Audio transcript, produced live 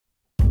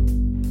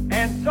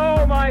And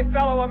so, my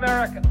fellow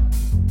Americans,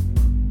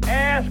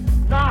 ask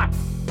not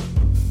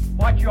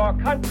what your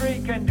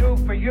country can do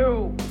for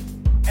you.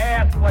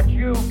 Ask what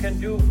you can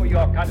do for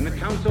your country. In the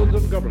councils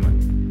of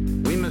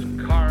government, we must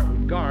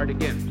guard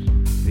against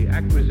the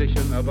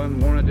acquisition of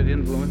unwarranted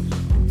influence,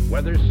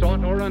 whether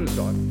sought or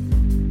unsought,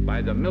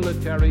 by the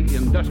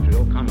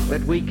military-industrial complex.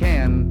 That we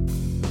can,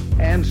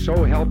 and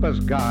so help us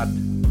God,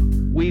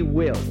 we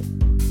will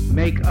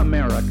make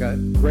America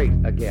great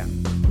again.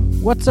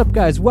 What's up,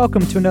 guys?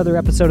 Welcome to another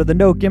episode of the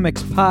No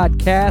Gimmicks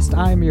Podcast.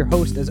 I'm your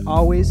host, as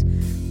always,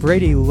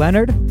 Brady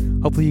Leonard.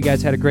 Hopefully you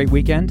guys had a great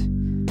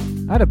weekend.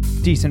 I had a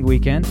decent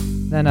weekend.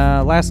 Then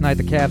last night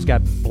the Cavs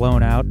got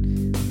blown out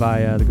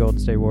by the Golden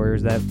State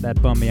Warriors.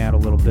 That bummed me out a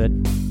little bit.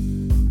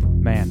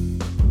 Man,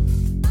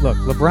 look,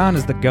 LeBron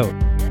is the GOAT.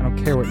 I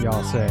don't care what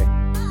y'all say.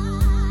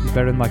 He's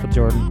better than Michael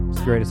Jordan. He's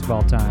the greatest of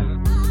all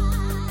time.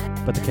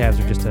 But the Cavs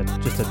are just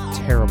a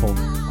terrible,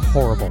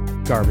 horrible,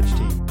 garbage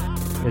team.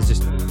 It's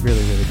just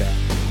really, really bad.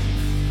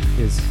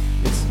 It's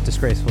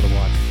disgraceful to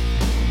watch.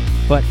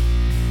 But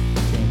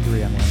Game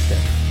 3 on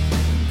Wednesday.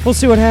 We'll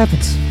see what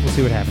happens. But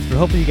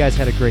hopefully you guys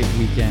had a great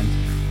weekend.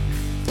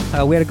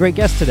 We had a great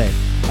guest today,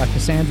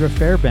 Cassandra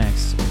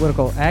Fairbanks,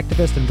 political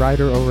activist and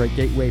writer over at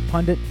Gateway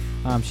Pundit.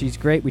 She's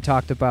great. We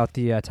talked about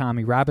the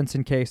Tommy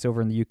Robinson case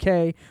over in the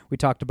UK. We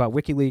talked about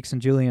WikiLeaks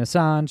and Julian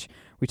Assange.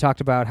 We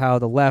talked about how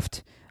the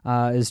left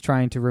is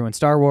trying to ruin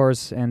Star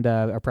Wars and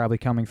are probably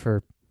coming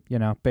for,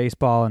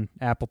 baseball and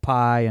apple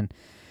pie and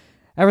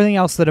everything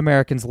else that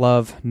Americans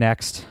love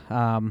next.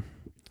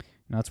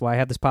 That's why I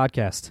have this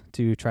podcast,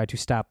 to try to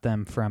stop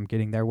them from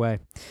getting their way.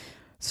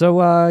 So,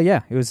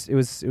 it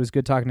was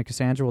good talking to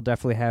Cassandra. We'll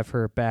definitely have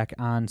her back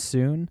on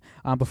soon.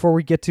 Before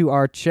we get to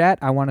our chat,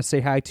 I want to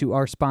say hi to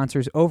our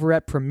sponsors over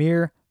at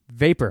Premier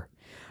Vapor.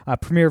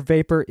 Premier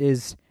Vapor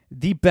is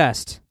the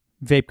best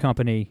vape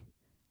company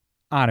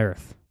on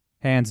earth,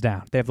 hands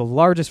down. They have the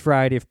largest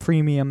variety of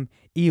premium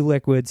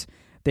e-liquids.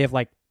 They have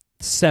like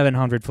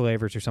 700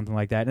 flavors or something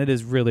like that, and it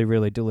is really,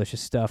 really delicious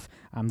stuff.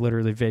 I'm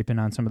literally vaping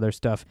on some of their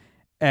stuff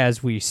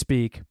as we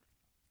speak.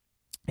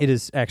 It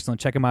is excellent.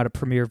 Check them out at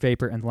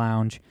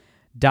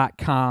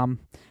premiervaporandlounge.com.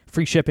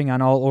 Free shipping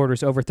on all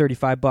orders over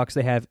 $35.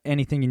 They have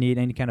anything you need,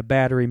 any kind of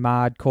battery,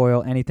 mod,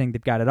 coil, anything.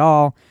 They've got it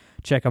all.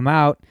 Check them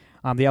out.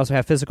 They also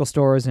have physical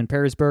stores in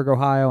Perrysburg,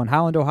 Ohio, and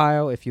Holland,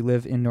 Ohio. If you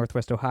live in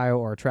Northwest Ohio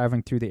or are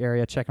traveling through the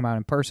area, check them out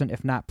in person.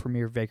 If not,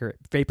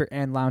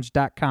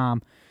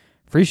 premiervaporandlounge.com.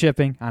 Free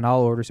shipping on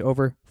all orders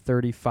over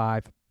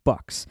 $35.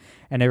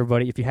 And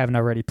everybody, if you haven't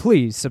already,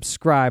 please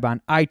subscribe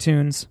on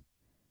iTunes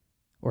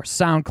or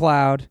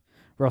SoundCloud.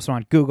 We're also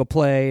on Google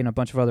Play and a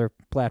bunch of other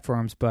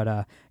platforms, but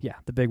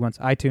the big ones,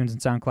 iTunes and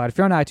SoundCloud. If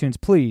you're on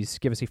iTunes, please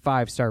give us a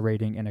 5-star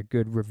rating and a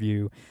good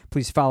review.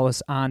 Please follow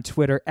us on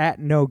Twitter at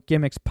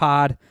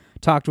NoGimmicksPod.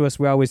 Talk to us.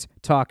 We always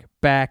talk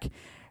back.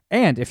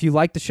 And if you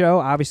like the show,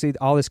 obviously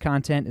all this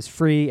content is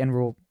free and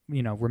will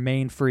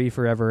remain free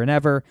forever and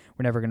ever.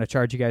 We're never going to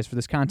charge you guys for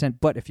this content,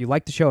 but if you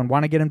like the show and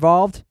want to get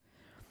involved,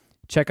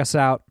 check us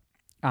out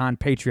on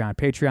Patreon,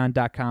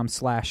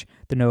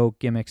 patreon.com/the No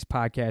Gimmicks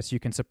Podcast. You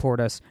can support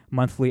us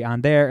monthly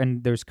on there,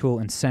 and there's cool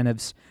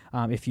incentives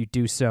if you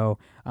do so.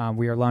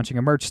 We are launching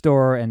a merch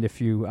store, and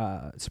if you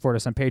support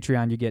us on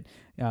Patreon, you get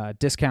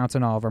discounts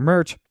on all of our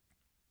merch.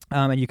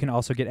 And you can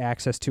also get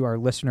access to our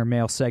listener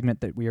mail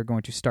segment that we are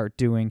going to start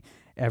doing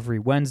every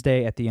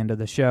Wednesday at the end of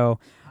the show.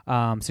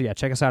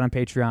 Check us out on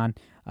Patreon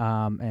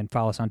and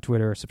follow us on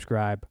Twitter,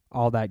 subscribe,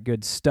 all that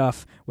good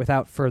stuff.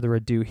 Without further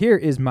ado, here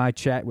is my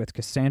chat with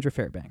Cassandra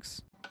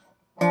Fairbanks.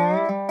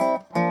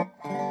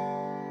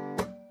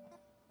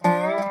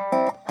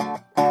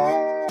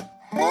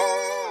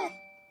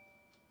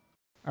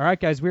 All right,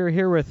 guys, we're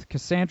here with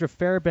Cassandra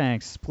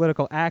Fairbanks,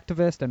 political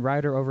activist and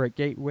writer over at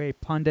Gateway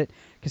Pundit.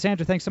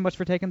 Cassandra, thanks so much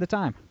for taking the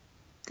time.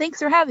 Thanks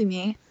for having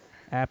me.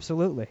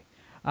 Absolutely.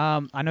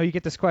 I know you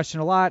get this question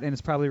a lot, and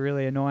it's probably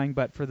really annoying,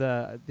 but for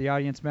the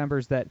audience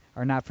members that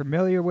are not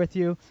familiar with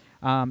you,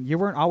 you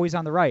weren't always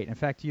on the right. In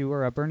fact, you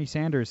were a Bernie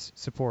Sanders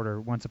supporter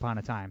once upon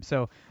a time.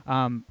 So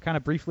kind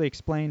of briefly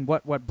explain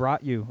what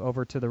brought you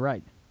over to the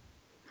right.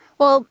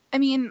 Well, I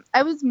mean,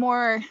 I was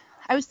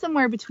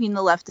somewhere between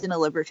the left and a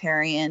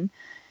libertarian,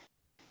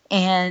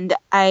 and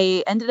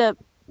I ended up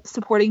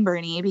supporting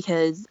Bernie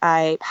because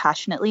I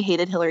passionately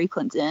hated Hillary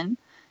Clinton,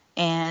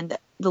 and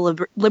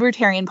the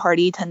Libertarian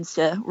Party tends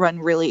to run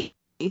really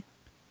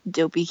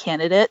dopey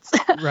candidates.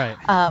 Right.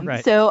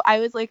 Right. So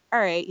I was like, all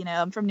right,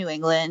 I'm from New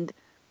England.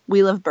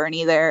 We love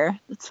Bernie there.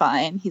 It's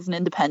fine. He's an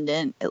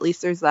independent. At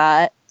least there's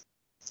that.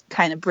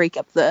 Kind of break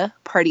up the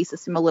party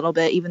system a little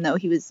bit, even though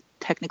he was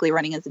technically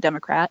running as a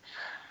Democrat.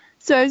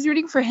 So I was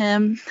rooting for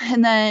him.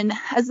 And then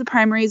as the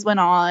primaries went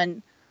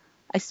on,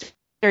 I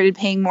started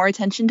paying more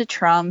attention to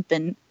Trump.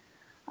 And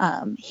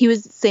he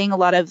was saying a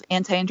lot of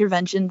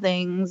anti-intervention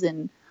things.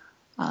 And,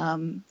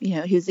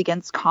 he was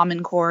against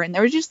Common Core. And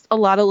there was just a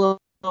lot of little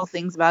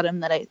things about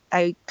him that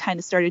I kind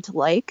of started to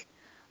like.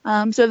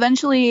 So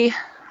eventually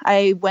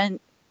I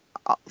went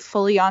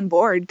fully on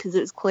board because it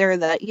was clear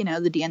that, the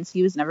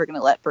DNC was never going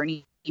to let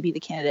Bernie be the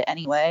candidate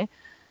anyway.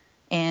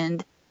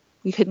 And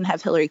we couldn't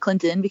have Hillary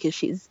Clinton because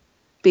she's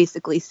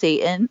basically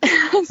Satan.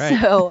 Right.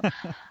 So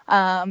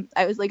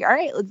I was like, all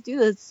right, let's do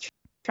this.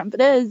 Trump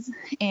it is.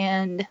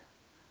 And,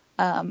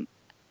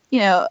 you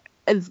know,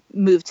 I've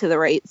moved to the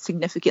right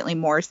significantly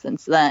more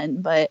since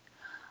then. But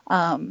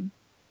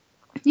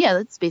yeah,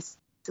 that's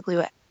basically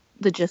what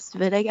the gist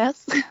of it, I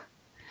guess.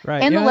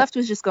 Right. And the left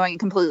was just going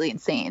completely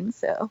insane.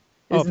 So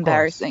it was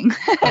embarrassing.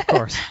 Of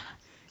course.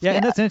 Yeah, Yeah.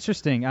 and that's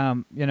interesting.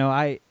 You know,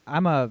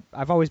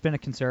 I've always been a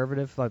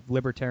conservative, like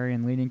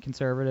libertarian leaning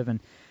conservative, and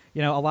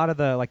you know, a lot of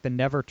the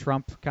never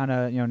Trump kind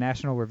of, you know,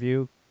 National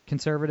Review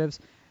conservatives,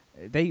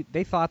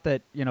 they thought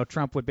that, you know,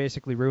 Trump would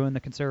basically ruin the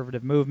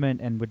conservative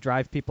movement and would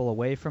drive people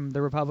away from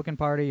the Republican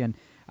Party. And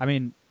I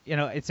mean, you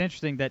know, it's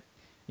interesting that,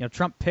 you know,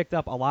 Trump picked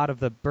up a lot of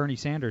the Bernie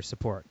Sanders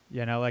support.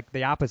 You know, like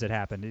the opposite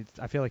happened.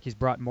 I feel like he's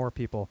brought more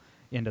people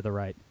into the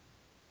right.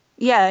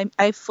 Yeah,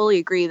 I fully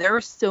agree. There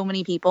were so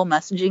many people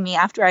messaging me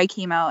after I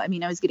came out. I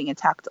mean, I was getting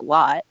attacked a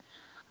lot.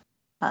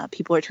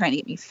 People were trying to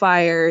get me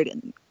fired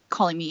and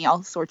calling me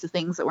all sorts of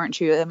things that weren't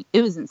true. I mean,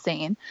 it was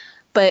insane.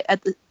 But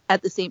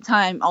at the same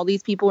time, all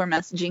these people were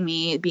messaging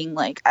me being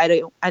like, I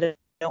don't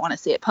want to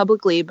say it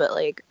publicly, but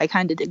like, I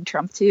kind of dig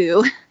Trump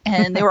too.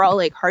 And they were all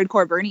like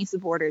hardcore Bernie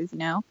supporters, you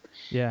know?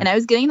 Yeah. And I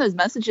was getting those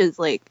messages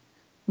like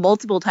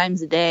multiple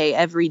times a day,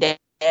 every day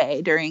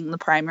during the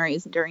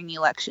primaries and during the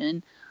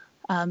election.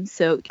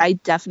 So I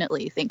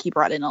definitely think he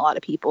brought in a lot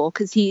of people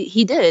because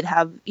he did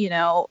have, you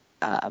know,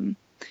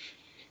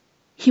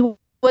 he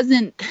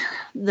wasn't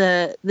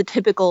the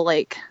typical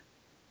like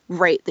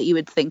right that you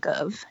would think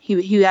of.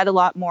 He had a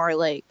lot more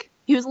like,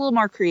 he was a little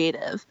more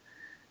creative,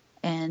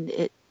 and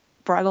it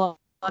brought a lot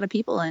of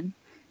people in.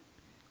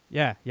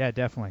 Yeah,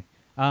 definitely.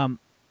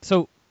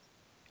 So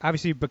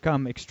obviously you've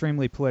become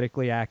extremely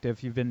politically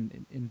active. You've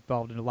been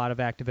involved in a lot of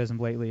activism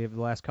lately over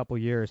the last couple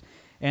of years,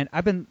 and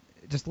I've been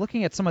just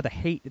looking at some of the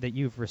hate that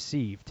you've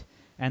received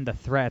and the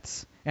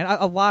threats, and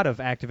a lot of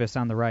activists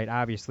on the right.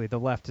 Obviously, the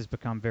left has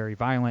become very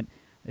violent.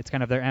 It's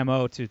kind of their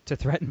MO to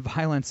threaten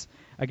violence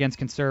against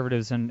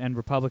conservatives and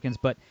Republicans.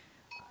 But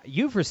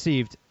you've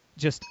received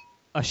just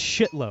a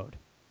shitload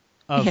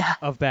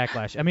of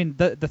backlash. I mean,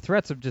 the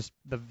threats of just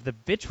the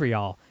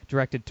vitriol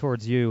directed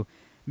towards you,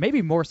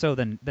 maybe more so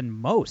than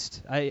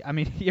most. I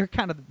mean, you're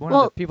kind of one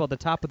of the people at the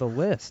top of the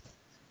list.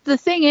 The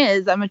thing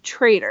is, I'm a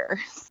traitor.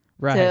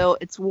 Right. So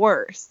it's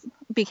worse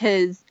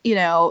because, you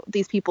know,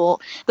 these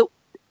people, a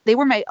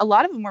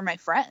lot of them were my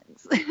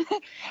friends.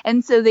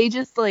 And so they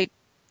just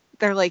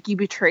they're like, you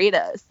betrayed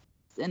us.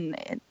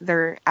 And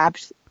they're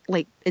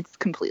like, it's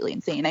completely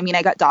insane. I mean,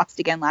 I got doxxed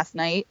again last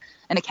night.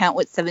 An account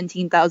with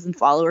 17,000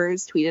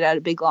 followers tweeted out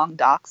a big long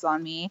dox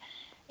on me.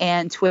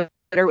 And Twitter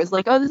was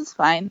like, oh, this is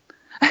fine.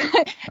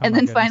 And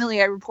then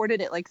finally I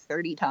reported it like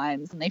 30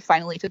 times and they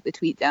finally took the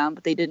tweet down,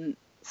 but they didn't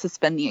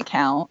suspend the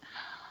account.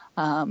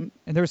 And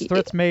there was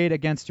threats made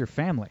against your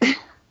family.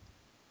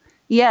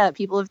 Yeah,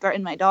 people have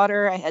threatened my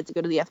daughter. I had to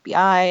go to the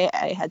FBI.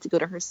 I had to go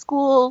to her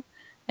school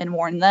and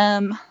warn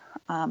them.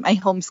 I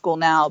homeschool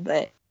now,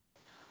 but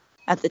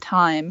at the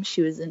time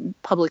she was in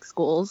public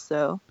schools,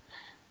 so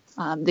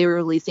they were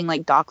releasing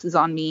like doxes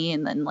on me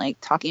and then like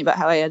talking about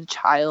how I had a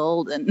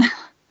child, and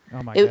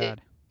oh my God.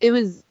 It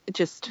was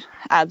just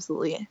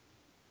absolutely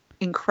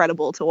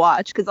incredible to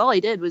watch because all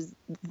I did was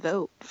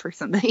vote for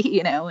somebody,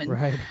 you know,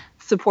 and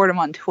support them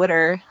on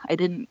Twitter. I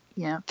didn't,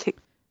 you know, kick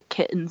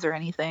kittens or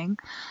anything.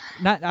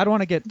 I don't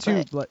want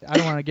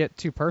to get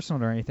too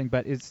personal or anything,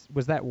 but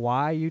was that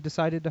why you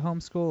decided to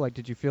homeschool? Like,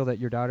 did you feel that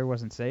your daughter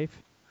wasn't safe?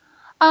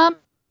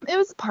 It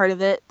was part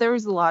of it. There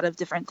was a lot of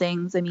different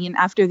things. I mean,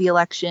 after the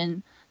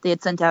election, they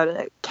had sent out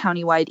a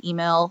countywide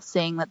email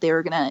saying that they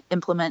were going to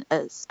implement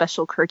a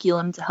special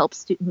curriculum to help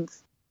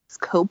students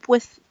cope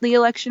with the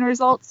election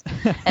results.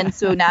 And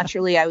so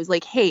naturally I was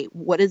like, hey,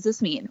 what does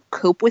this mean?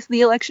 Cope with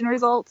the election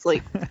results?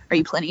 Like, are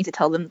you planning to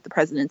tell them that the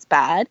president's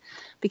bad?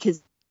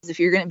 Because if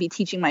you're going to be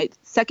teaching my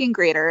second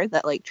grader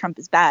that like Trump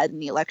is bad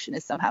and the election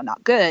is somehow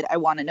not good, I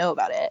want to know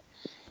about it.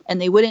 And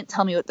they wouldn't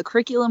tell me what the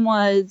curriculum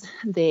was.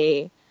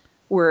 I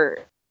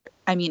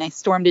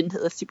stormed into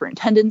the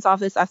superintendent's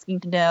office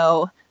asking to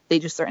know. They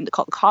just threatened to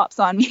call the cops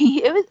on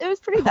me. It was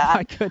pretty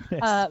bad. Oh my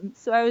goodness.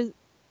 So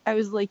I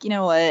was like, you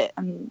know what?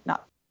 I'm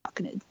not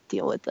going to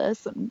deal with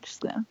this. I'm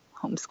just going to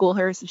homeschool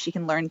her so she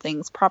can learn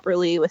things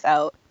properly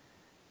without,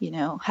 you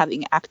know,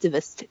 having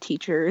activist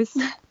teachers.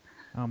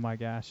 Oh my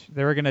gosh.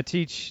 They were going to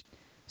teach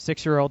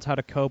 6-year-olds how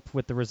to cope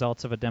with the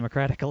results of a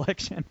Democratic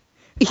election.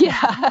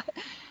 Yeah.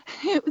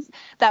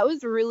 That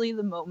was really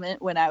the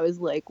moment when I was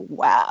like,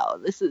 wow,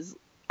 this is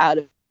out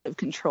of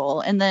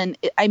control. And then,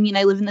 I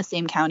live in the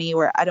same county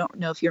where, I don't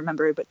know if you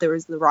remember, but there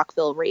was the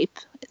Rockville rape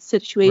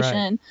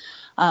situation.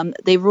 Right.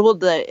 They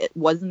ruled that it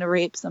wasn't a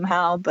rape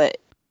somehow, but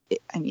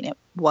it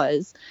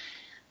was.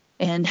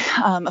 And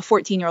a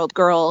 14-year-old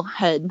girl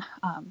had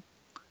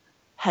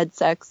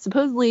sex,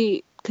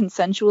 supposedly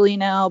consensually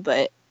now,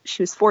 but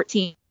she was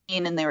 14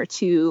 and there were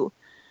two,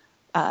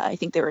 I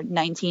think they were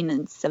 19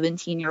 and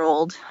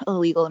 17-year-old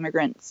illegal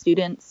immigrant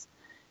students.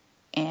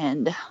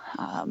 And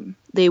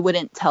they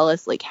wouldn't tell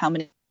us like how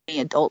many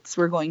adults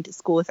were going to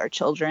school with our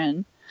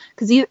children.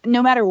 because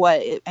no matter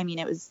what, it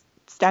was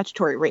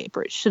statutory rape,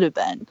 or it should have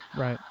been.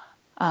 Right.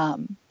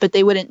 But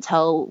they wouldn't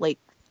tell, like,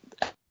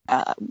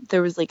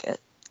 there was like a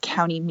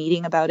county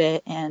meeting about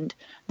it, and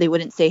they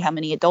wouldn't say how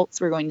many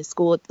adults were going to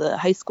school with the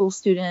high school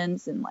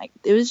students, and like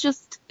it's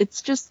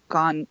just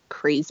gone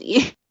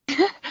crazy.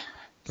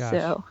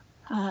 So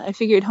I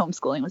figured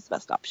homeschooling was the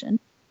best option.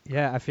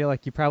 Yeah, I feel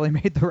like you probably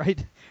made the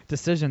right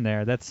decision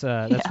there. That's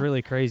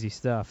really crazy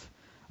stuff.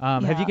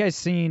 Have you guys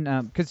seen,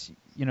 because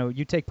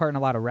you take part in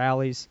a lot of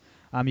rallies.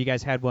 You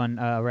guys had one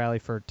rally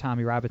for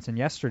Tommy Robinson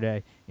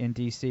yesterday in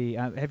D.C.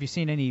 Have you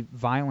seen any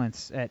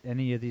violence at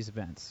any of these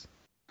events?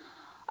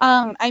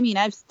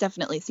 I've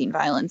definitely seen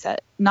violence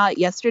not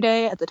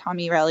yesterday at the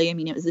Tommy rally.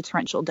 It was a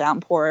torrential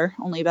downpour.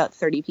 Only about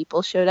 30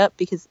 people showed up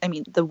because,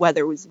 the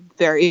weather was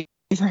very,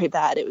 very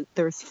bad.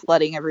 There was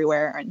flooding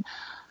everywhere, and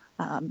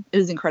it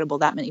was incredible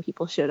that many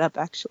people showed up,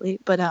 actually.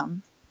 But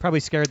probably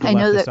scared the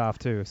leftists off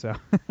too. So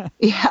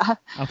yeah, I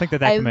don't think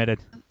that committed.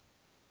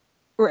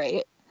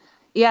 Right.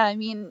 Yeah,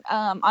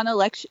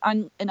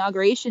 on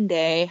Inauguration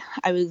Day,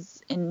 I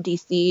was in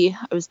D.C.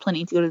 I was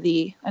planning to go to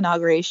the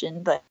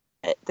inauguration, but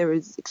there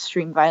was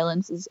extreme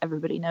violence, as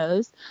everybody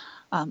knows,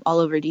 all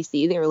over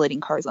D.C. They were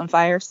lighting cars on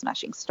fire,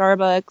 smashing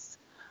Starbucks.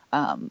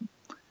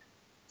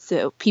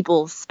 So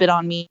people spit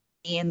on me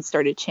and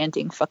started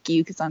chanting "Fuck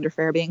you, Cassandra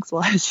Fairbanks,"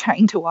 while I was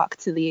trying to walk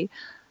to the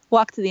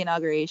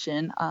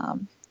inauguration.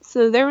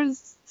 So there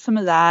was some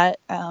of that.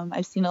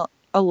 I've seen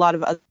a lot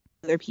of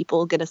other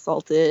people get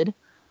assaulted.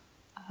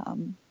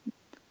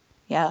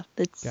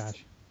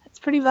 It's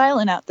pretty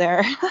violent out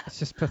there. It's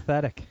just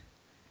pathetic.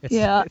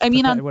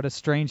 What a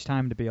strange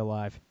time to be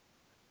alive.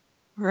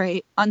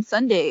 Right. On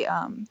Sunday,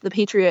 the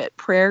Patriot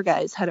Prayer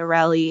guys had a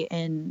rally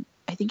in,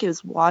 I think it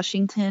was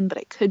Washington, but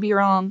I could be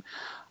wrong.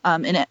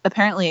 And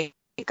apparently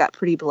it got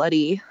pretty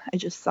bloody. I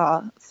just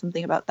saw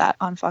something about that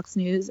on Fox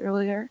News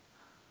earlier.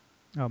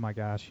 Oh my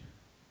gosh.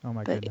 Oh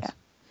my goodness.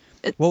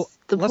 Yeah, it's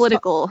the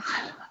political.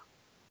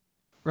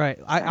 Right.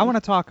 I want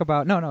to talk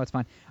about... No, it's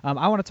fine.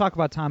 I want to talk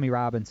about Tommy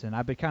Robinson.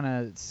 I've been kind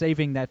of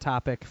saving that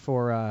topic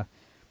for a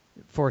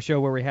show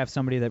where we have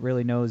somebody that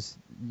really knows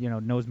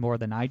more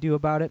than I do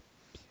about it.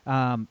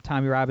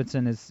 Tommy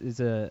Robinson is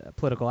a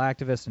political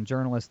activist and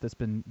journalist that's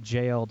been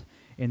jailed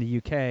in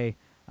the UK,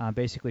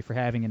 basically for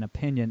having an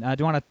opinion. Do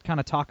you want to kind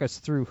of talk us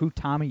through who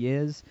Tommy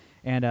is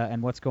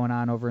and what's going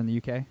on over in the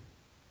UK?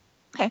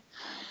 Okay.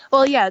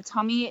 Well, yeah,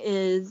 Tommy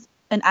is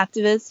an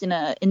activist and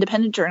an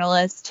independent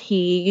journalist.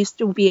 He used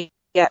to be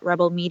at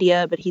Rebel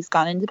Media, but he's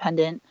gone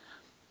independent.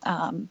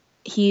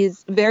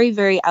 He's very,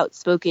 very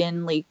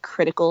outspokenly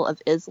critical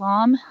of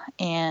Islam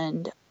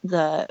and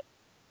the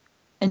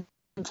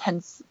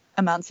intense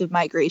amounts of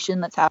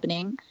migration that's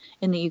happening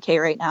in the UK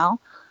right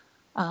now.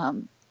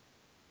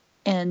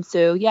 And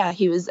so, yeah,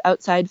 he was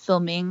outside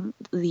filming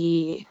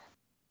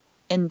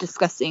and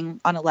discussing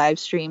on a live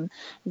stream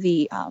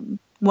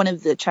one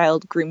of the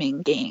child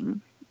grooming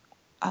gang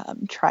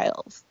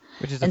trials.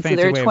 Which is a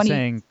fancy way of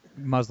saying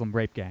Muslim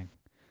rape gang.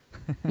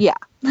 Yeah.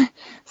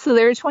 So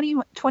there are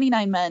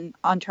 29 men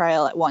on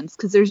trial at once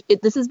because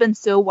this has been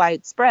so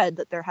widespread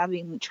that they're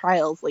having the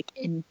trials like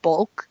in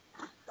bulk.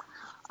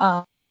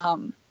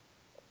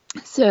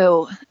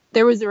 So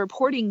there was a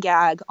reporting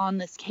gag on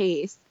this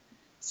case.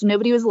 So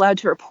nobody was allowed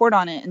to report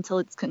on it until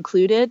it's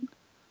concluded.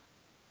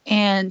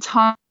 And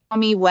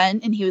Tommy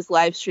went and he was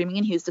live streaming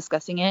and he was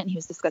discussing it and he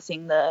was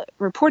discussing the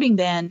reporting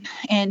ban.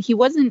 And he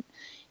wasn't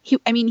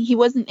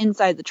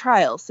inside the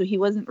trial, so he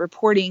wasn't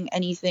reporting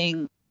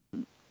anything,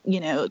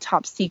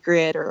 top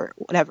secret or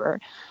whatever.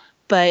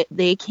 But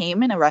they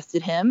came and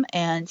arrested him,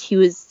 and he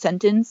was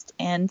sentenced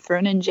and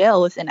thrown in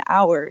jail within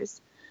hours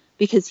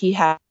because he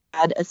had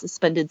a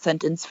suspended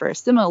sentence for a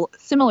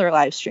similar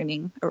live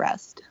streaming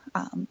arrest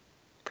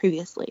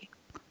previously.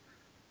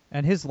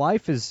 And his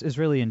life is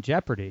really in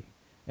jeopardy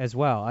as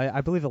well.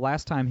 I believe the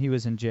last time he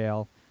was in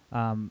jail,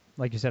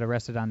 like you said,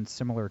 arrested on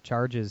similar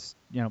charges,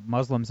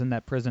 Muslims in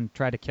that prison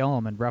tried to kill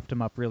him and roughed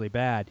him up really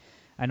bad.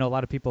 I know a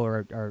lot of people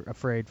are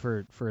afraid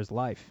for his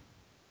life.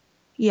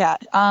 Yeah.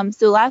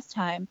 So last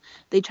time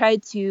they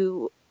tried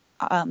to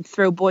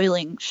throw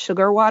boiling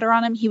sugar water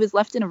on him. He was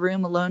left in a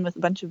room alone with a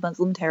bunch of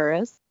Muslim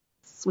terrorists,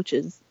 which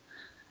is,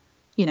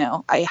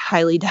 I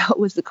highly doubt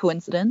was a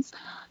coincidence.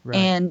 Right.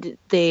 And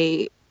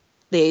they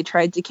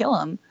tried to kill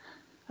him.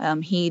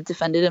 He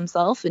defended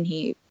himself and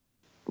he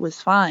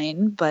was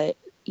fine, but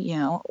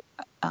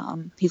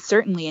he's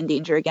certainly in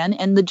danger again.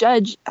 And the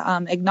judge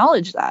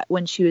acknowledged that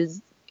when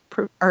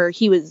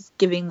he was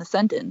giving the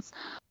sentence.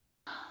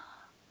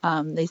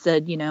 They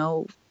said,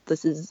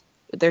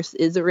 there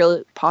is a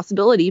real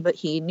possibility, but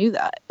he knew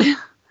that.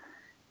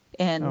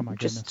 And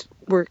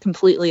were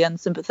completely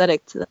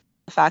unsympathetic to the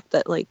fact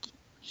that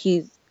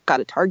he's got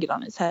a target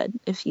on his head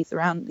if he's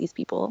around these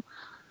people.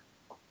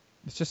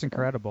 It's just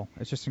incredible.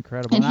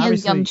 And he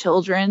has young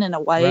children and a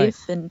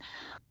wife, right. And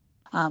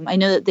I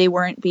know that they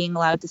weren't being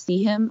allowed to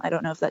see him. I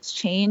don't know if that's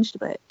changed,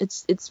 but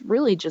it's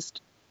really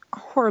just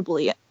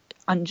horribly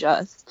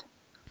unjust.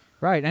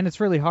 Right, and it's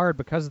really hard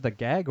because of the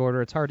gag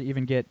order. It's hard to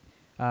even get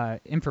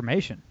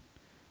information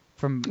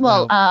From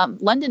Well,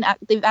 London,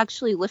 they've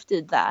actually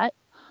lifted that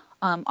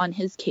on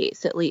his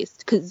case, at least,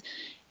 because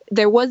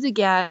there was a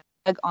gag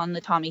on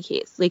the Tommy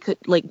case. They could,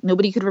 like,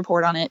 nobody could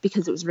report on it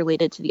because it was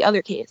related to the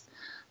other case.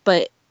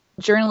 But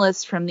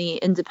journalists from the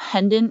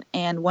Independent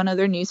and one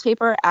other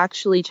newspaper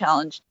actually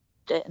challenged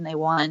it, and they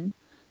won.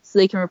 So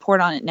they can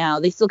report on it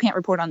now. They still can't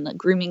report on the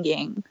grooming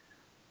gang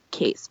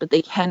case, but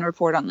they can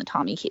report on the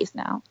Tommy case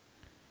now.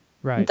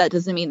 Right. That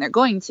doesn't mean they're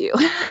going to,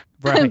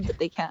 right. but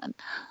they can.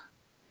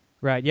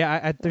 Right.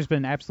 Yeah. There's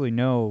been absolutely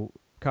no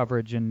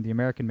coverage in the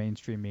American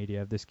mainstream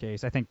media of this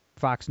case. I think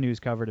Fox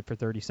News covered it for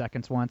 30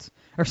 seconds once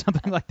or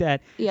something like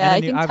that. Yeah,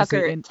 I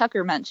think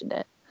Tucker mentioned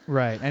it.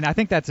 Right, and I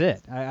think that's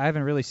it. I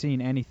haven't really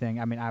seen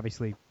anything. I mean,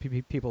 obviously,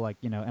 people like,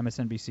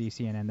 MSNBC,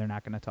 CNN, they're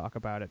not going to talk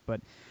about it.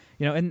 But,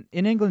 in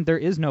England, there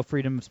is no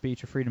freedom of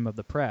speech or freedom of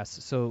the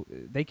press. So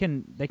they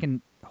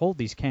can hold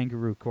these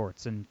kangaroo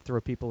courts and throw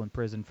people in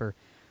prison for,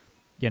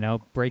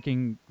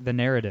 breaking the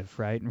narrative,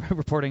 right? And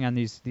reporting on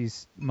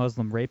these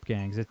Muslim rape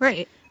gangs. It's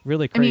right.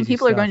 really crazy. I mean,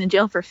 people stuff. are going to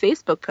jail for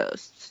Facebook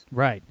posts.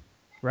 Right.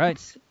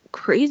 It's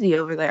crazy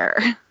over there.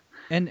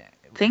 And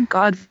thank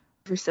God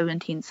for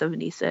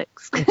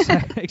 1776.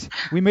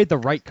 We made the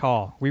right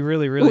call. We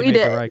really made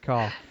the right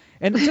call.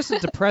 And just a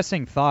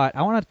depressing thought.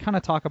 I want to kind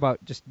of talk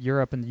about just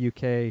Europe and the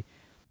UK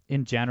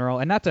in general,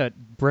 and not to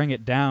bring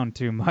it down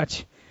too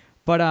much,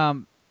 but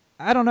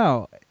I don't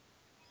know.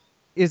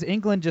 Is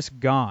England just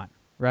gone?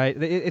 Right?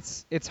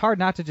 It's hard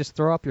not to just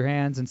throw up your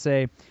hands and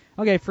say,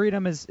 okay,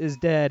 freedom is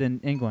dead in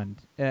England.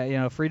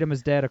 Freedom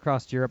is dead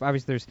across Europe.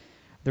 Obviously,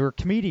 there were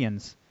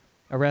comedians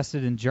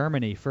arrested in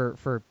Germany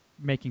for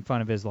making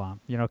fun of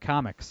Islam.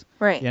 Comics.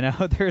 Right.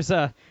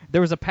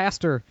 There was a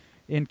pastor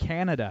in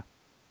Canada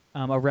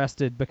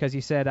arrested because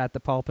he said at the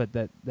pulpit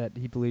that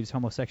he believes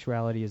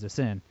homosexuality is a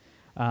sin.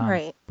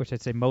 Right. Which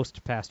I'd say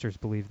most pastors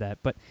believe that,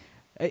 but.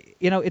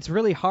 It's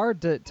really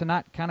hard to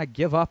not kind of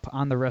give up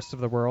on the rest of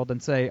the world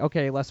and say,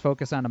 okay, let's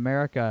focus on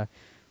America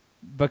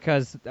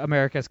because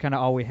America is kind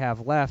of all we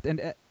have left.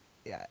 And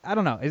I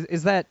don't know,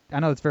 is that, I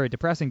know it's very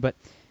depressing, but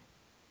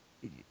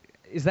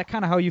is that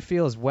kind of how you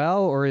feel as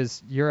well, or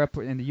is Europe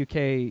and the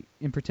UK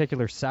in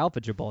particular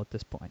salvageable at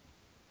this point?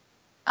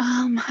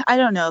 I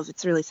don't know if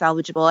it's really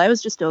salvageable. I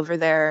was just over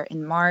there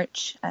in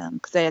March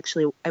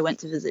because I went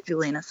to visit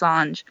Julian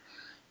Assange,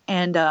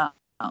 and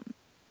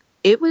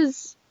it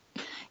was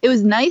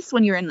nice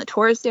when you're in the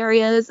tourist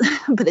areas,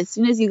 but as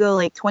soon as you go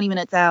like 20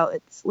 minutes out,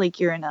 it's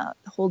like you're in a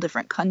whole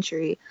different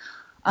country.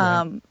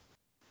 Right.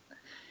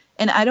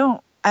 And I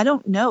don't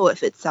know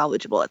if it's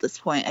salvageable at this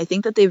point. I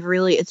think that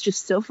it's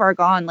just so far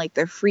gone. Like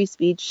their free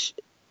speech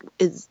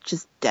is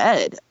just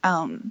dead.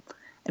 I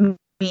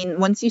mean,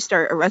 once you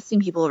start arresting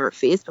people over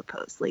Facebook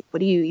posts, like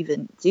what do you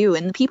even do?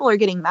 And the people are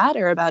getting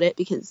madder about it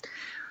because,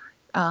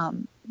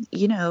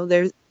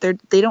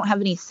 they don't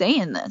have any say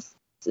in this.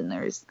 And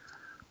there's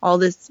all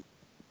this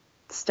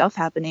stuff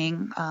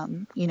happening,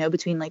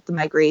 between like the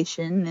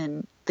migration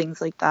and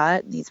things like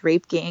that, and these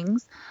rape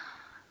gangs.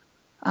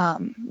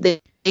 They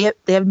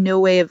have no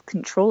way of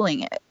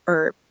controlling it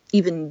or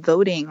even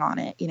voting on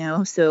it,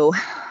 So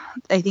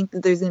I think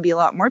that there's going to be a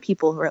lot more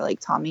people who are like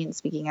Tommy and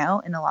speaking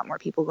out, and a lot more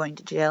people going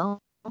to jail.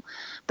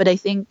 But I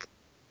think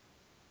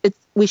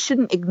we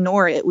shouldn't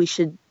ignore it. We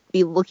should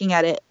be looking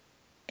at it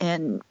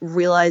and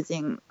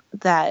realizing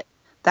that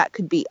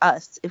could be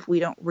us if we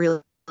don't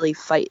really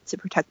fight to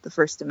protect the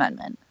First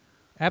Amendment.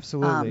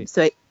 Absolutely.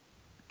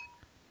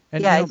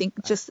 I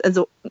think just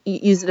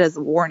use it as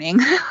a warning.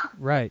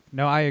 Right.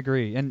 No, I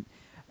agree. And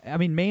I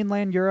mean,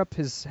 mainland Europe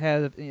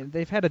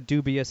they've had a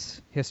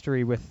dubious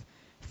history with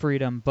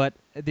freedom, but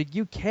the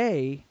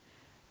UK,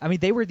 I mean,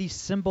 they were the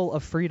symbol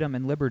of freedom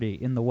and liberty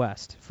in the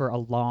West for a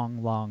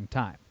long, long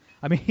time.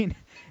 I mean,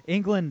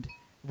 England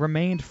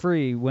remained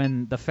free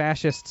when the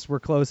fascists were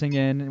closing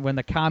in, when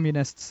the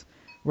communists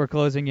were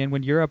closing in,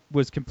 when Europe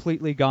was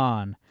completely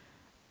gone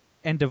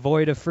and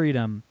devoid of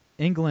freedom.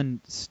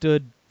 England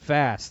stood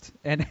fast,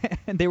 and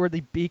they were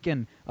the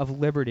beacon of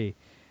liberty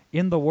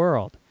in the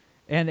world.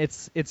 And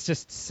it's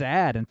just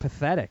sad and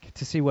pathetic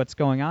to see what's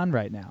going on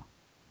right now.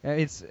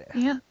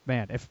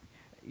 Man, if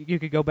you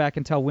could go back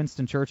and tell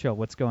Winston Churchill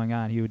what's going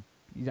on,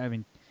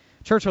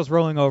 Churchill's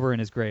rolling over in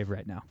his grave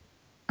right now.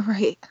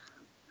 Right.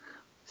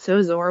 So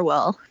is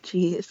Orwell.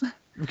 Jeez.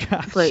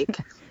 Gosh.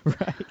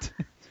 Right.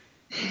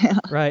 Yeah.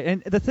 Right.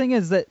 And the thing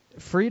is that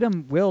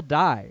freedom will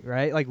die,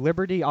 right? Like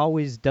liberty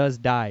always does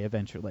die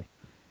eventually.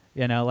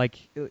 Like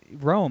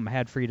Rome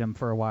had freedom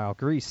for a while.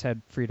 Greece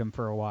had freedom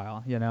for a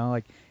while.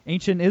 Like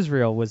ancient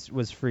Israel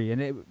was free.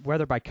 And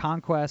whether by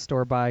conquest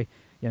or by,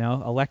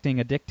 electing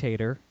a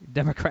dictator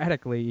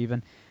democratically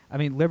even, I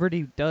mean,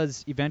 liberty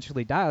does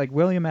eventually die. Like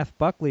William F.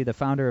 Buckley, the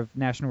founder of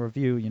National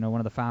Review, one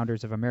of the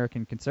founders of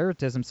American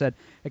conservatism, said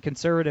a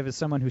conservative is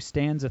someone who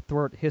stands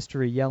athwart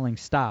history yelling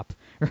stop,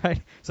 right?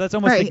 So that's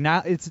almost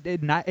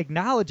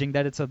acknowledging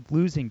that it's a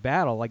losing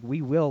battle. Like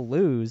we will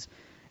lose.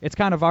 It's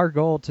kind of our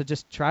goal to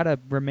just try to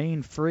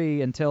remain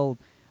free until,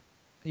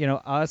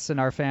 us and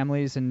our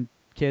families and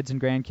kids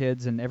and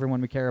grandkids and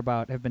everyone we care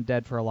about have been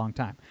dead for a long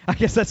time. I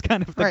guess that's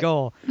kind of the Right.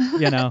 goal,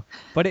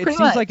 But it Pretty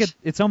seems like much.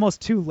 it's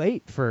almost too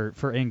late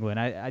for England.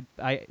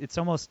 It's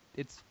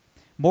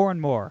more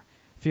and more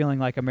feeling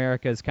like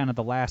America is kind of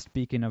the last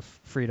beacon of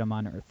freedom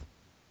on earth.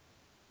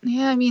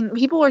 Yeah, I mean,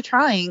 people are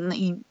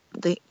trying.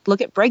 They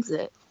look at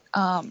Brexit.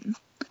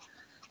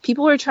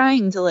 People are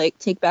trying to like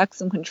take back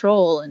some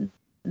control, and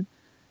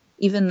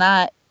even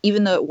that,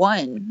 even though it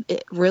won,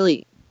 it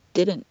really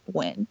didn't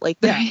win. Like,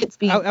 it's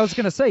being. I was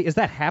gonna say, is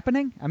that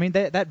happening? I mean,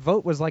 that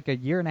vote was like a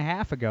year and a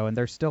half ago, and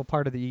they're still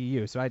part of the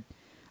EU. So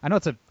I know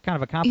it's a kind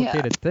of a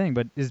complicated thing,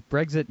 but is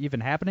Brexit even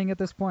happening at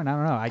this point? I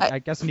don't know. I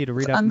guess I need to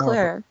read up more.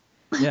 Unclear.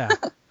 Yeah.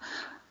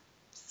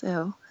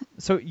 So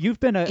you've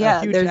been a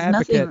huge there's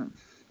advocate. nothing.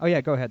 Oh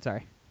yeah, go ahead.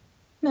 Sorry.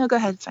 No, go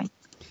ahead. It's fine.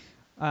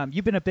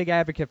 You've been a big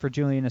advocate for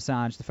Julian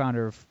Assange, the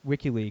founder of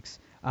WikiLeaks.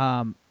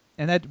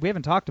 And that we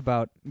haven't talked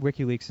about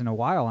WikiLeaks in a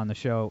while on the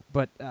show,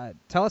 but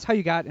tell us how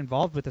you got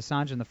involved with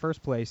Assange in the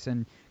first place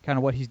and kind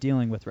of what he's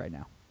dealing with right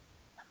now.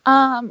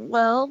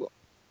 Well,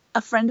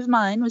 a friend of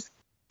mine was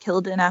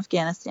killed in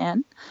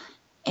Afghanistan,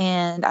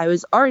 and I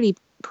was already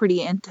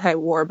pretty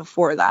anti-war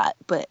before that,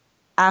 but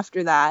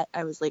after that,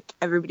 I was like,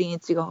 everybody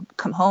needs to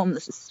come home.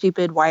 This is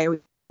stupid. Why are we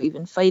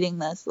even fighting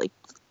this? Like,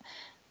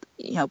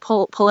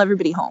 pull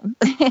everybody home.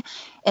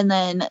 And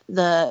then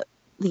the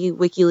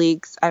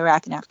WikiLeaks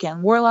Iraq and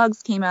Afghan war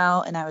logs came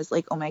out, and I was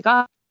like, oh my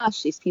gosh,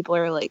 these people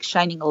are like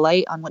shining a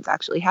light on what's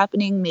actually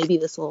happening. Maybe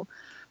this will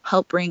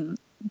help bring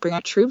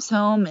our troops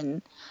home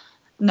and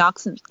knock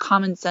some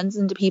common sense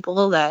into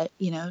people that,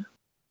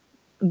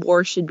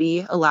 war should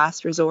be a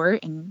last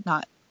resort and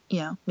not,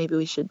 maybe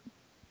we should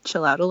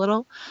chill out a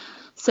little.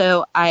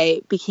 So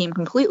I became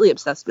completely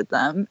obsessed with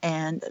them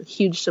and a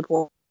huge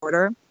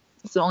supporter.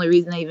 It's the only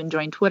reason I even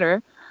joined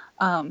Twitter.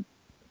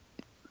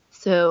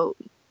 So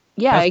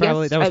yeah, I guess that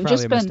was I've probably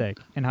just a been mistake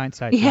in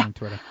hindsight joining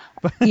Twitter.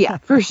 Yeah,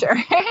 for sure.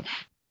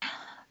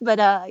 But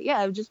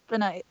I've just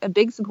been a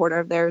big supporter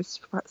of theirs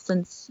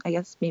since I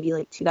guess maybe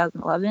like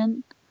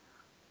 2011.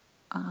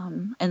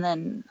 And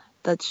then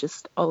that's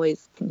just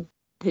always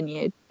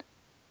continued.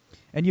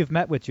 And you've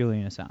met with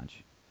Julian Assange.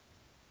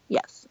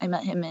 Yes, I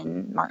met him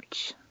in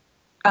March,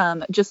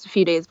 just a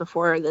few days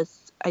before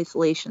this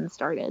isolation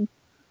started.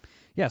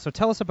 Yeah, so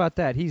tell us about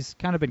that. He's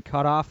kind of been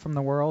cut off from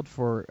the world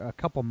for a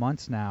couple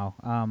months now.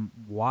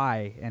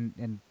 Why?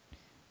 And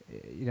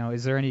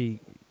is there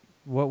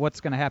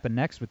what's going to happen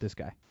next with this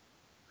guy?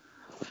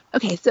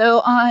 Okay,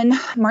 so on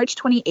March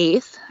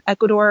 28th,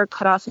 Ecuador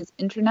cut off his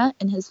internet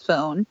and his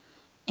phone,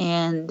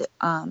 and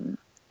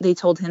they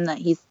told him that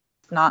he's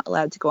not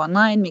allowed to go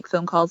online, make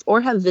phone calls,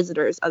 or have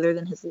visitors other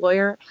than his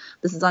lawyer.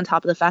 This is on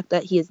top of the fact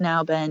that he has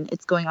now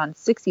it's going on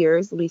 6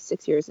 years, it'll be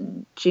 6 years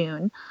in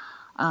June,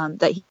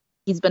 that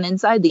he's been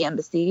inside the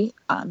embassy.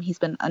 He's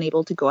been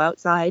unable to go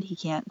outside. He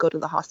can't go to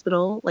the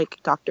hospital like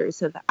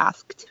doctors have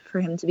asked for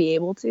him to be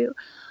able to.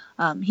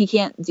 He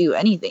can't do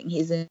anything.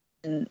 He's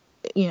in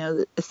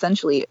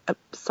essentially a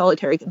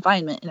solitary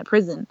confinement in a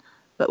prison,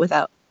 but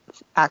without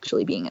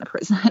actually being in a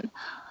prison.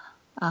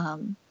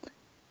 And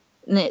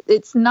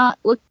it's not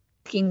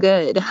looking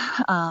good.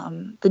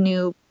 The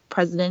new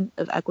president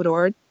of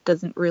Ecuador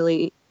doesn't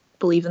really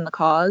believe in the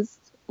cause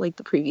like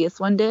the previous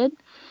one did.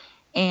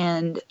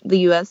 And the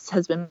U.S.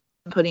 has been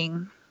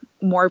putting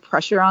more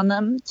pressure on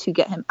them to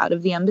get him out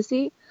of the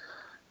embassy.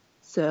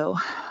 So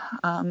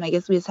I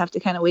guess we just have to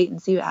kind of wait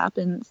and see what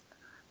happens.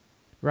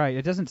 Right.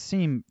 It doesn't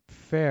seem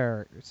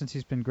fair since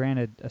he's been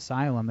granted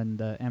asylum in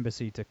the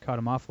embassy to cut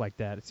him off like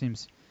that. It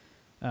seems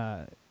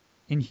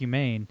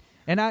inhumane.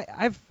 And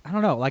I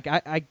don't know. Like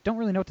I don't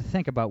really know what to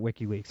think about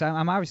WikiLeaks.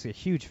 I'm obviously a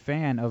huge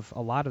fan of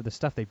a lot of the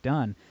stuff they've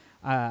done.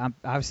 I'm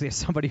obviously, as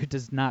somebody who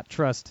does not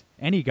trust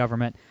any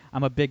government,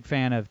 I'm a big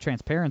fan of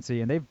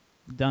transparency, and they've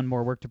done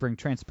more work to bring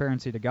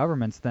transparency to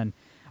governments than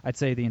I'd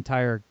say the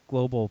entire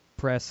global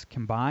press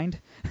combined.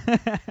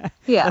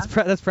 Yeah,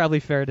 that's probably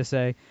fair to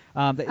say.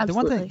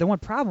 Absolutely. The one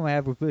problem I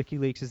have with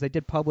WikiLeaks is they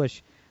did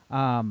publish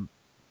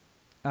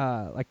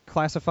like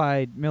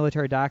classified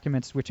military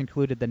documents, which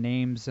included the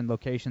names and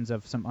locations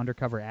of some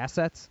undercover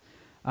assets,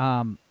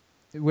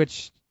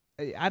 which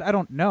I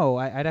don't know.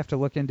 I'd have to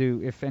look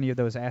into if any of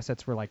those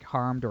assets were like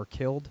harmed or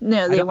killed.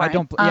 No, they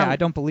weren't. I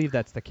don't believe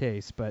that's the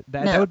case, but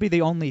that would be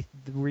the only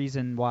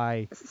reason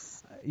why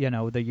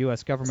the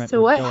U.S. government would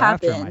go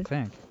after him, I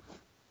think.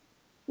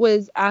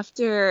 Was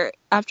after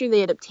they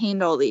had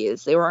obtained all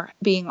these, they were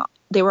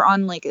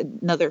on like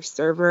another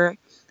server,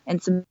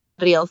 and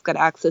somebody else got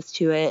access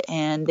to it,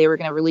 and they were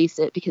going to release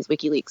it because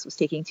WikiLeaks was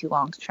taking too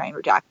long to try and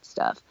redact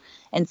stuff.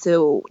 And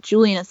so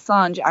Julian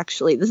Assange,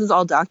 actually, this is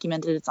all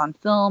documented. It's on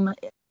film.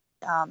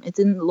 It's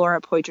in Laura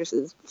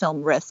Poitras's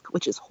film Risk,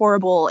 which is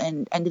horrible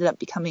and ended up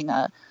becoming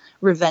a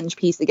revenge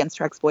piece against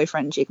her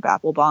ex-boyfriend Jacob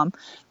Applebaum.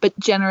 But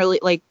generally,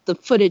 like, the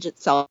footage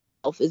itself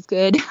is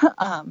good.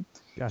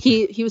 Gotcha.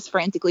 He was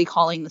frantically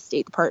calling the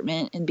State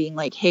Department and being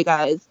like, hey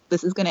guys,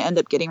 this is going to end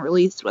up getting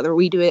released whether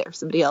we do it or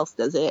somebody else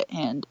does it,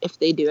 and if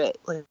they do it,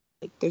 like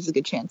there's a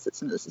good chance that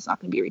some of this is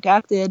not going to be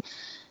redacted.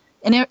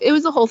 And it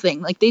was a whole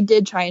thing. Like, they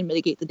did try and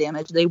mitigate the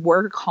damage. They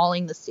were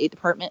calling the State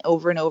Department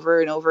over and over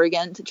and over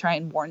again to try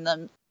and warn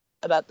them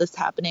about this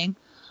happening.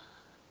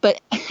 But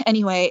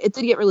anyway, it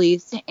did get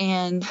released,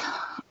 and,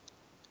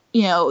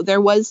 you know, there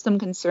was some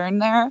concern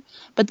there.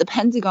 But the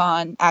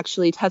Pentagon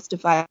actually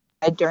testified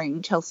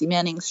during Chelsea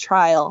Manning's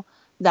trial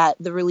that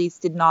the release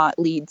did not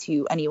lead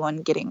to anyone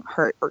getting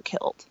hurt or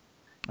killed.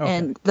 Okay.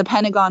 And the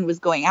Pentagon was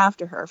going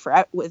after her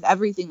with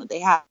everything that they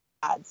had.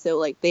 So,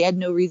 like, they had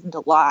no reason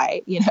to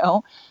lie, you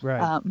know?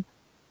 Right.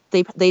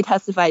 They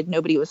testified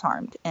nobody was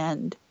harmed.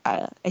 And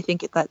I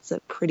think that's a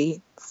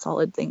pretty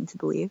solid thing to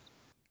believe.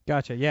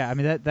 Gotcha. Yeah. I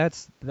mean,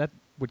 that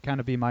would kind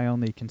of be my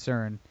only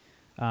concern.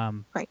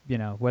 Right. You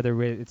know,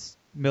 whether it's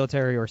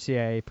military or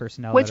CIA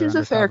personnel. Which is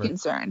a fair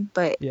concern.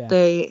 But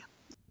the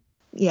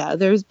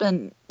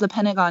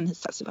Pentagon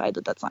has testified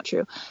that that's not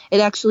true.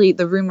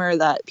 The rumor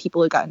that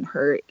people had gotten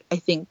hurt, I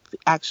think,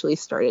 actually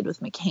started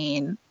with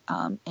McCain,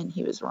 and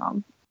he was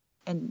wrong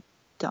and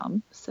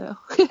dumb. So.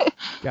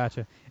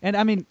 Gotcha. And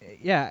I mean,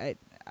 yeah,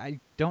 I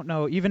don't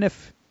know. Even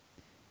if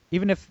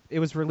it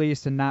was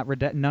released and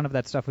none of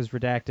that stuff was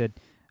redacted,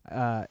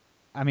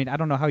 I mean, I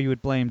don't know how you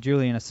would blame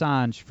Julian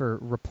Assange for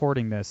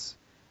reporting this.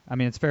 I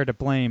mean, it's fair to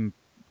blame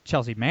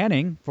Chelsea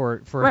Manning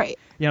for right.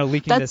 You know,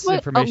 leaking this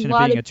information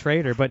and being a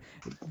traitor, but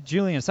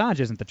Julian Assange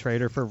isn't the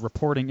traitor for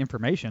reporting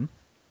information.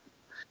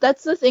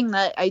 That's the thing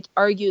that I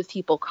argue with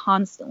people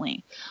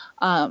constantly.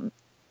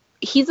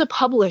 He's a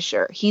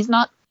publisher. He's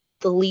not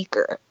the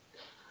leaker.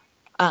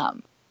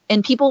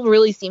 And people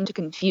really seem to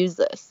confuse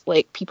this.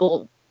 Like,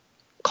 people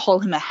call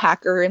him a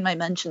hacker in my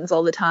mentions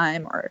all the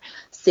time, or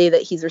say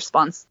that he's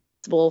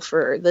responsible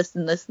for this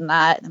and this and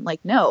that. And I'm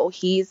like, no,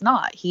 he's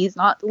not. He's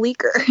not the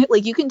leaker.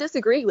 Like, you can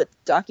disagree with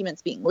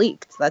documents being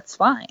leaked. That's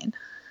fine.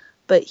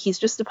 But he's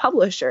just a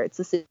publisher. It's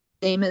the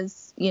same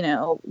as, you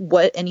know,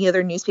 what any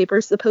other newspaper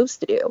is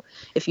supposed to do.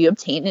 If you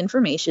obtain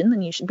information,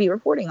 then you should be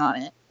reporting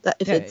on it,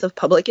 if it's of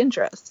public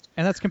interest.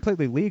 And that's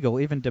completely legal,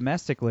 even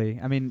domestically.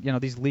 I mean, you know,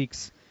 these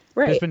leaks.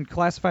 Right. There's been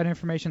classified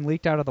information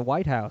leaked out of the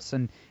White House,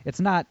 and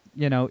it's not,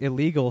 you know,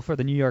 illegal for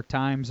the New York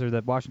Times or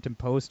the Washington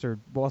Post or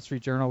Wall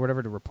Street Journal or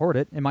whatever to report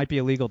it. It might be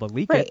illegal to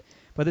leak it,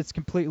 but it's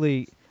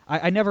completely.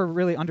 I never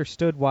really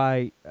understood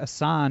why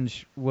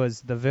Assange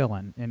was the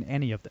villain in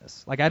any of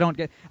this. Like, I don't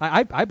get.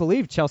 I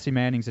believe Chelsea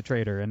Manning's a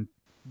traitor and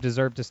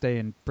deserved to stay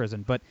in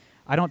prison, but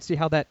I don't see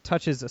how that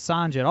touches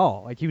Assange at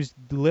all. Like, he was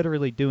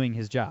literally doing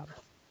his job.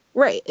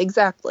 Right.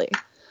 Exactly.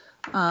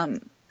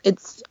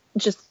 It's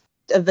just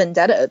a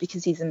vendetta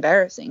because he's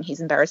embarrassing.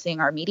 He's embarrassing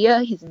our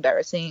media. He's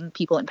embarrassing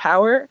people in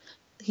power.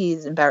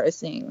 He's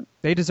embarrassing.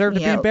 They deserve to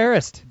be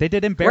embarrassed. They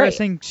did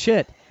embarrassing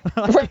shit.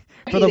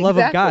 For the love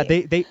of God,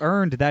 they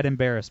earned that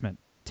embarrassment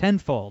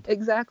tenfold.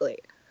 Exactly.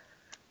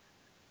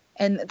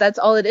 And that's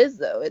all it is,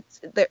 though.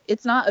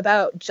 It's not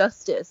about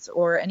justice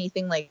or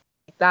anything like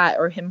that,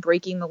 or him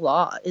breaking the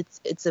law.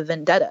 It's a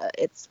vendetta.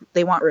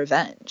 They want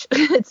revenge.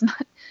 It's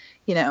not,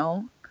 you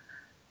know.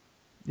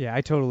 Yeah,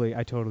 I totally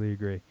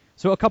agree.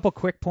 So a couple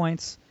quick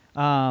points,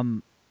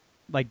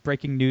 like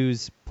breaking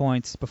news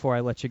points before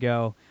I let you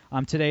go.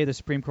 Today, the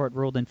Supreme Court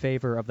ruled in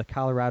favor of the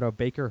Colorado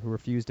baker who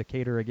refused to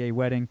cater a gay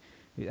wedding.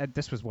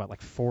 This was,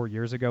 like 4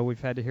 years ago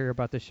we've had to hear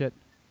about this shit?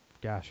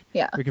 Gosh.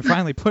 Yeah. We can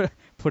finally put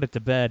it to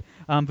bed.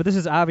 But this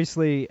is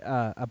obviously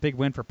a big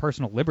win for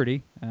personal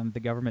liberty. The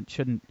government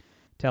shouldn't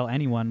tell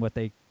anyone what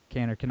they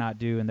can or cannot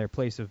do in their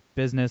place of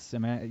business. I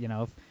mean, you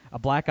know, if a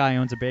black guy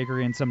owns a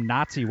bakery and some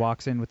Nazi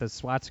walks in with a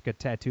swastika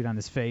tattooed on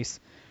his face,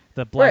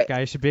 the black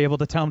guy should be able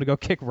to tell him to go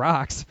kick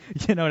rocks.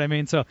 You know what I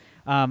mean? So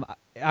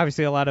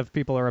obviously a lot of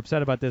people are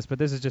upset about this, but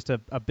this is just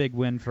a big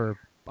win for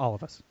all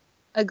of us.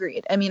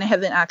 Agreed. I mean, I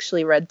haven't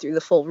actually read through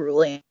the full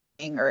ruling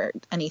or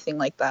anything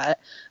like that.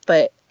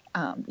 But,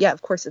 yeah,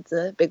 of course, it's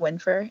a big win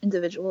for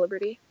individual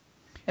liberty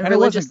and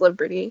religious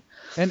liberty.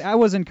 And I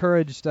was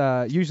encouraged.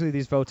 Usually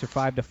these votes are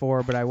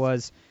 5-4, but I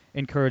was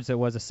encouraged it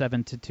was a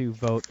 7-2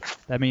 vote.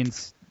 That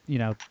means, you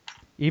know,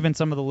 even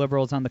some of the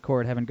liberals on the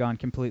court haven't gone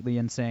completely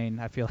insane.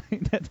 I feel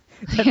like that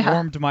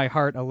warmed my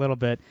heart a little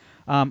bit.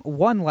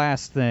 One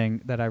last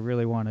thing that I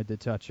really wanted to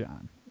touch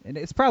on, and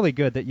it's probably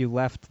good that you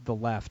left the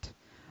left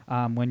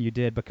when you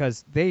did,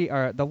 because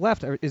the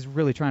left is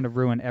really trying to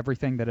ruin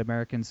everything that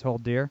Americans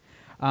hold dear.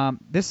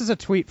 This is a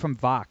tweet from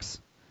Vox,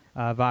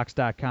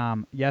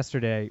 Vox.com,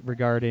 yesterday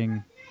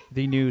regarding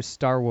the new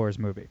Star Wars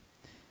movie.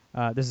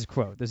 This is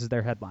quote. This is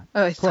their headline.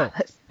 Oh, I saw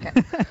it.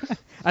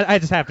 I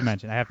just have to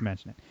mention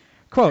it.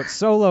 Quote,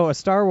 Solo, a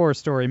Star Wars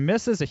story,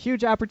 misses a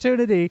huge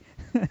opportunity.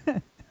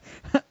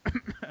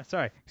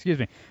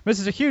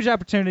 Misses a huge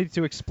opportunity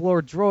to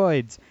explore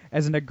droids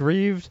as an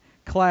aggrieved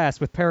class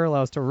with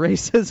parallels to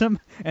racism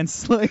and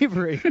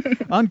slavery.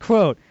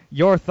 Unquote.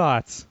 Your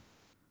thoughts?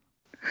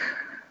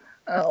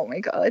 Oh, my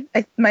God.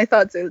 My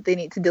thoughts are that they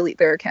need to delete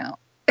their account.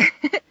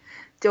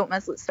 Don't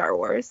mess with Star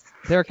Wars.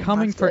 They're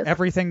coming for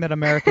everything that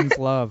Americans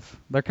love.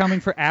 They're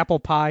coming for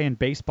apple pie and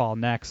baseball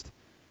next.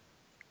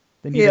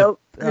 They need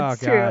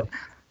that's God. True.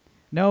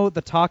 No,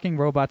 the talking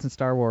robots in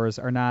Star Wars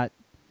are not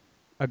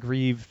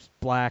aggrieved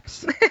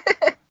blacks.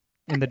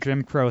 in the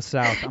Jim Crow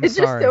South. I'm it's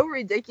sorry. just so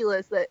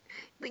ridiculous that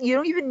you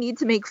don't even need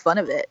to make fun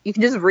of it. You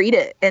can just read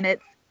it, and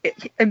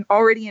it's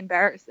already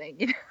embarrassing.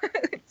 You know?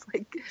 It's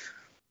like,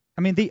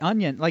 I mean, The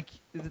Onion, like,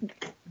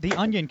 The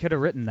Onion could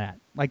have written that.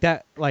 Like,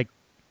 that, like,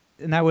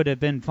 and that would have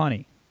been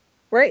funny.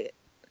 right.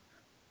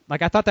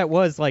 Like, I thought that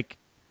was, like,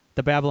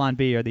 the Babylon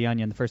Bee or The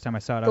Onion the first time I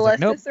saw it. I The was like,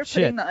 nope, leftists are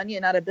shit. putting The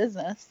Onion out of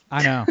business.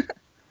 I know.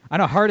 I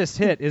know. Hardest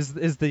hit is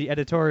the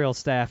editorial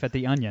staff at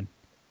The Onion.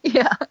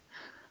 Yeah.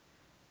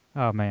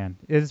 Oh, man.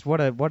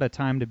 What a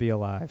time to be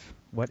alive.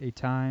 What a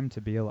time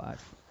to be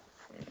alive.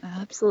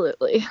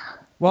 Absolutely.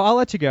 Well, I'll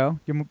let you go.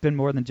 You've been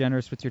more than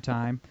generous with your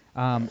time.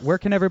 Where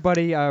can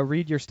everybody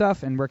read your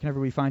stuff, and where can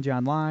everybody find you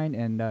online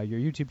and your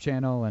YouTube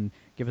channel, and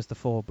give us the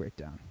full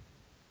breakdown?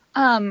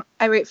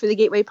 I write for the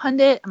Gateway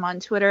Pundit. I'm on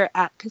Twitter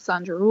at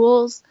Cassandra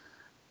Rules.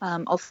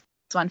 Also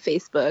on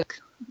Facebook,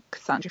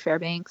 Cassandra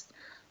Fairbanks.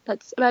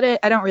 That's about it.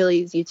 I don't really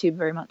use YouTube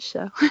very much,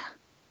 so.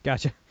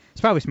 Gotcha.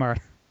 It's probably smart.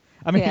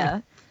 I mean,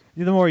 Yeah.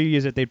 the more you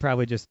use it, they'd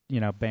probably just,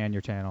 ban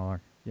your channel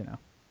or,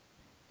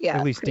 Yeah,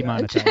 at least pretty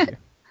much. demonetize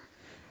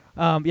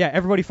you. Yeah,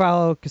 everybody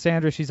follow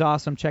Cassandra. She's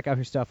awesome. Check out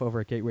her stuff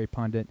over at Gateway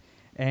Pundit.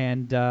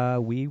 And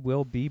we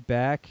will be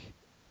back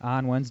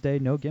on Wednesday.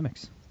 No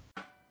gimmicks.